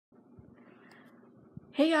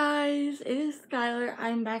Hey guys, it is Skylar.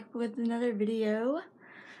 I'm back with another video.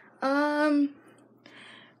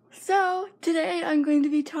 So today I'm going to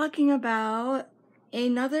be talking about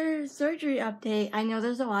another surgery update. I know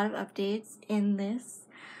there's a lot of updates in this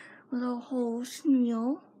little whole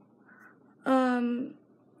spiel.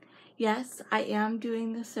 Yes, I am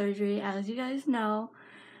doing the surgery, as you guys know,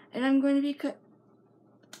 and I'm going to be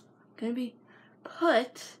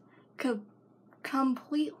put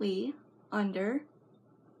completely under.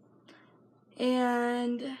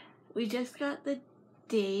 And we just got the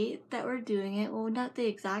date that we're doing it. Well, not the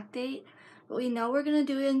exact date, but we know we're gonna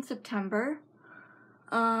do it in September.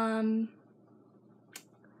 What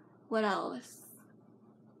else?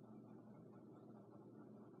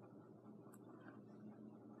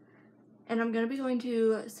 And I'm gonna be going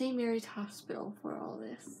to St. Mary's Hospital for all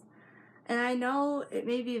this. And I know it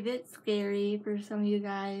may be a bit scary for some of you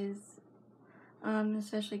guys,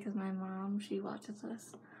 especially because my mom, she watches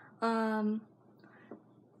us.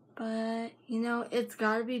 But, you know, it's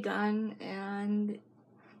gotta be done, and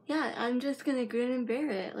yeah, I'm just gonna grin and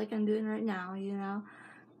bear it like I'm doing right now, you know?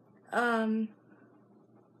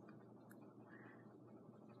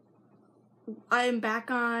 I'm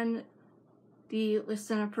back on the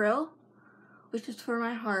lisinopril, which is for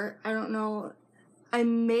my heart. I don't know, I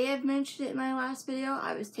may have mentioned it in my last video.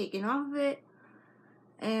 I was taken off of it,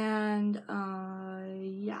 and,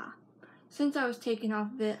 yeah. Since I was taken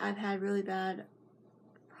off of it, I've had really bad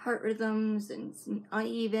heart rhythms and it's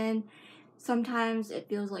uneven. Sometimes it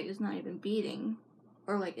feels like it's not even beating,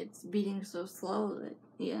 or like it's beating so slow that,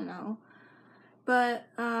 you know. But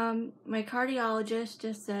my cardiologist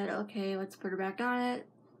just said, okay, let's put her back on it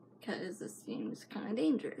because this seems kind of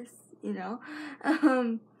dangerous, you know.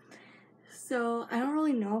 So I don't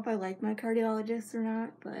really know if I like my cardiologist or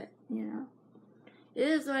not, but you know, it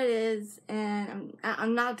is what it is, and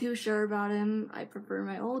I'm not too sure about him. I prefer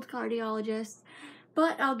my old cardiologist,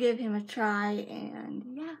 but I'll give him a try, and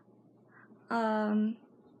yeah.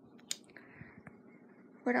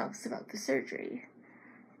 What else about the surgery?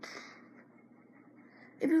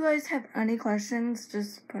 If you guys have any questions,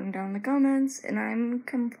 just put them down in the comments, and I'm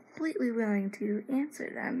completely willing to answer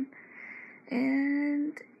them.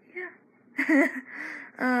 And yeah.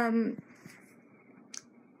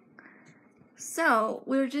 So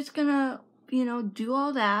we're just gonna, you know, do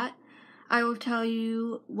all that. I will tell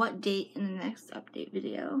you what date in the next update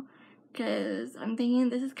video, because I'm thinking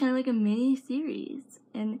this is kind of like a mini series,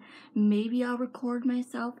 and maybe I'll record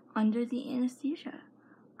myself under the anesthesia.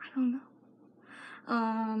 I don't know.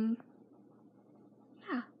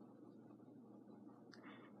 Yeah.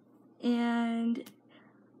 And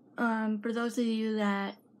for those of you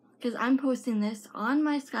that, because I'm posting this on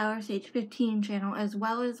my Skylar Sage 15 channel as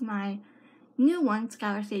well as my new one,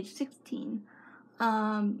 Skylar Sage 16.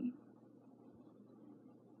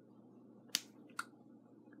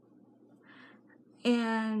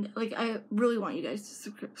 And like, I really want you guys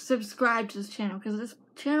to subscribe to this channel, because this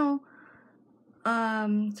channel,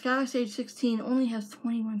 Skylar Sage 16 only has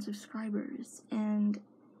 21 subscribers, and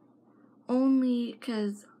only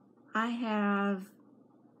because I have,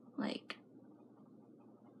 like,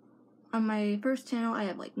 on my first channel I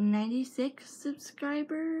have like 96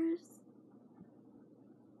 subscribers.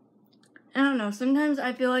 I don't know, sometimes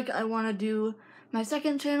I feel like I want to do my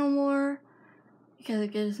second channel more, because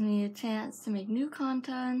it gives me a chance to make new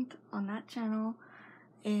content on that channel,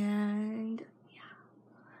 and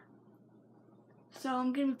so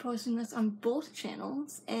I'm going to be posting this on both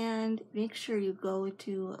channels, and make sure you go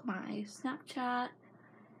to my Snapchat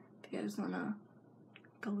if you guys want to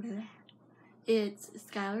go to that. It's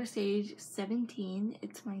Skylar Sage 17.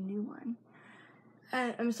 It's my new one.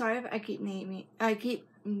 I'm sorry if I keep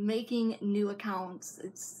making new accounts.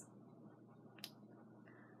 It's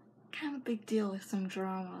kind of a big deal with some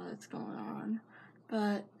drama that's going on,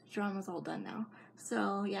 but drama's all done now.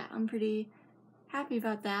 So yeah, I'm pretty happy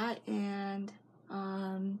about that. And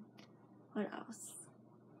what else?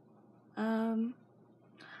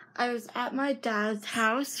 I was at my dad's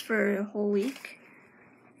house for a whole week,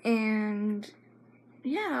 and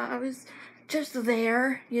yeah, I was just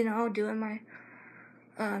there, you know, doing my,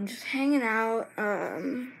 just hanging out,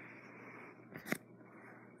 and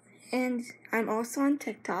I'm also on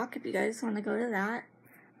TikTok if you guys want to go to that.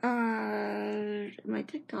 My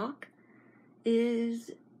TikTok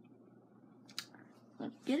is,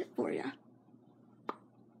 let's get it for ya.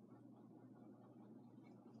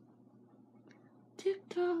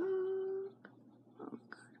 TikTok. Oh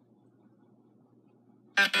god.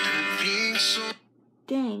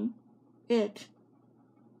 Dang it.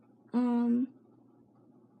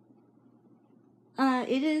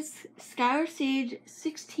 It is Skylar Sage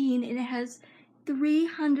 16, and it has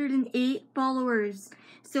 308 followers.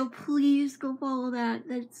 So please go follow that.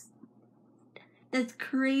 That's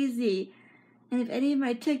crazy. And if any of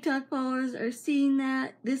my TikTok followers are seeing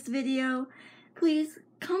this video, please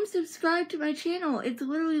come subscribe to my channel. It's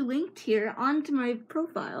literally linked here onto my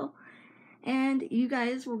profile. And you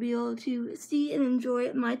guys will be able to see and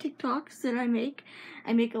enjoy my TikToks that I make.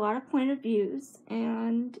 I make a lot of point of views,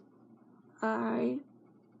 and I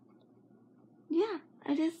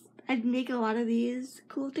make a lot of these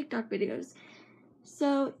cool TikTok videos.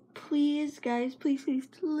 So please, guys,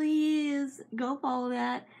 please go follow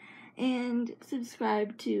that and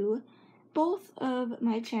subscribe to both of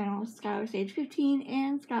my channels, Skylar Sage 15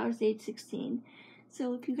 and Skylar Sage 16.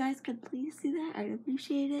 So if you guys could please do that, I'd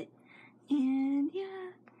appreciate it. And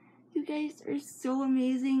yeah, you guys are so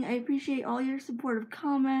amazing. I appreciate all your supportive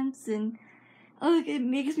comments, and it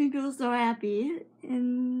makes me feel so happy.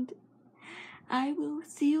 And I will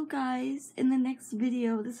see you guys in the next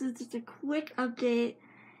video. This is just a quick update,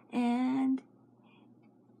 and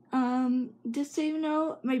just so you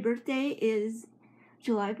know, my birthday is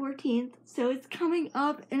July 14th, so it's coming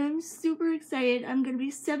up, and I'm super excited. I'm gonna be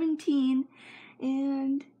 17,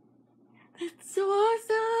 and that's so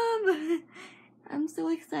awesome! I'm so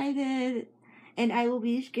excited, and I will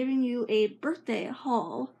be giving you a birthday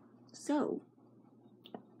haul, so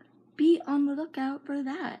be on the lookout for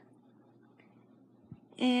that.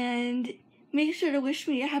 And make sure to wish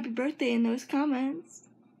me a happy birthday in those comments.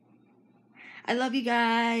 I love you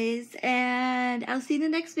guys, and I'll see you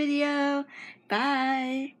in the next video.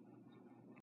 Bye!